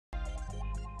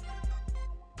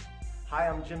Hi,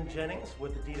 I'm Jim Jennings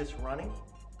with adidas Running,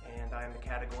 and I am the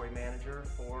category manager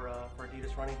for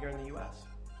adidas Running here in the U.S.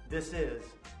 This is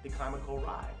the Clima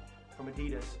Ride from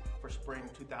adidas for spring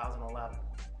 2011.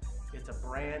 It's a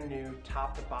brand new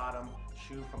top to bottom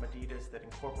shoe from adidas that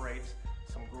incorporates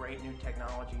some great new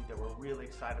technology that we're really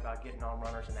excited about getting on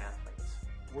runners and athletes.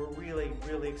 We're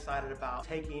really excited about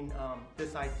taking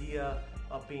this idea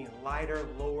of being lighter,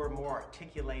 lower, more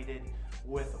articulated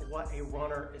with what a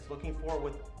runner is looking for,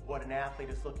 with what an athlete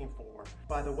is looking for.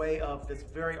 By the way of this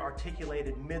very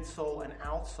articulated midsole and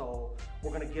outsole, we're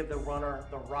going to give the runner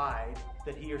the ride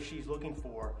that he or she's looking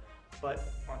for. But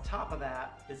on top of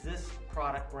that is this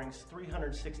product brings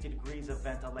 360 degrees of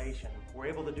ventilation. We're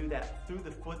able to do that through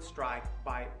the foot strike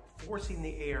by forcing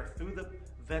the air through the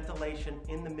ventilation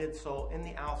in the midsole, in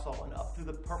the outsole, and up through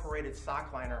the perforated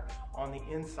sock liner on the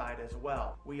inside as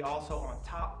well. We also on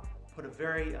top put a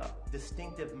very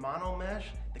distinctive mono mesh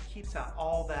that keeps out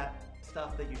all that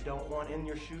stuff that you don't want in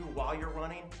your shoe while you're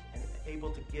running, and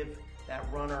able to give that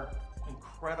runner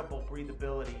incredible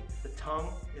breathability. The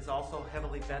tongue is also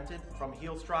heavily vented from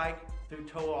heel strike through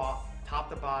toe off, top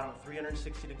to bottom,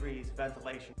 360 degrees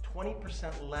ventilation.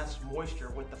 20% less moisture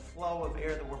with the flow of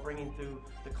air that we're bringing through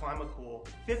the Clima,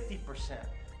 50%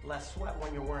 less sweat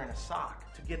when you're wearing a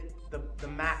sock to get the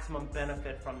maximum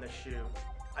benefit from the shoe.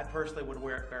 I personally would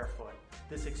wear it barefoot.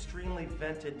 This extremely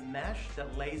vented mesh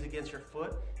that lays against your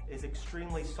foot is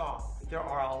extremely soft. There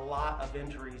are a lot of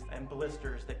injuries and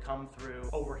blisters that come through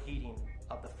overheating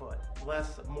of the foot.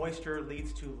 Less moisture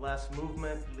leads to less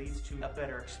movement, leads to a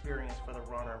better experience for the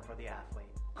runner and for the athlete.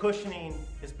 Cushioning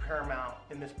is paramount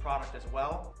in this product as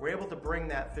well. We're able to bring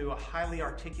that through a highly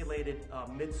articulated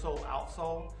midsole,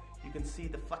 outsole. You can see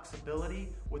the flexibility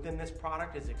within this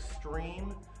product is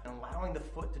extreme, and allowing the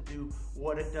foot to do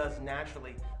what it does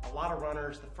naturally. A lot of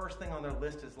runners, the first thing on their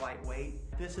list is lightweight.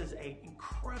 This is an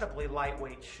incredibly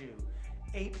lightweight shoe.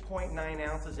 8.9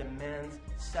 ounces in men's,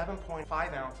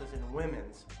 7.5 ounces in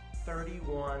women's,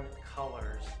 31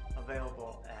 colors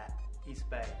available at East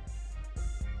Bay.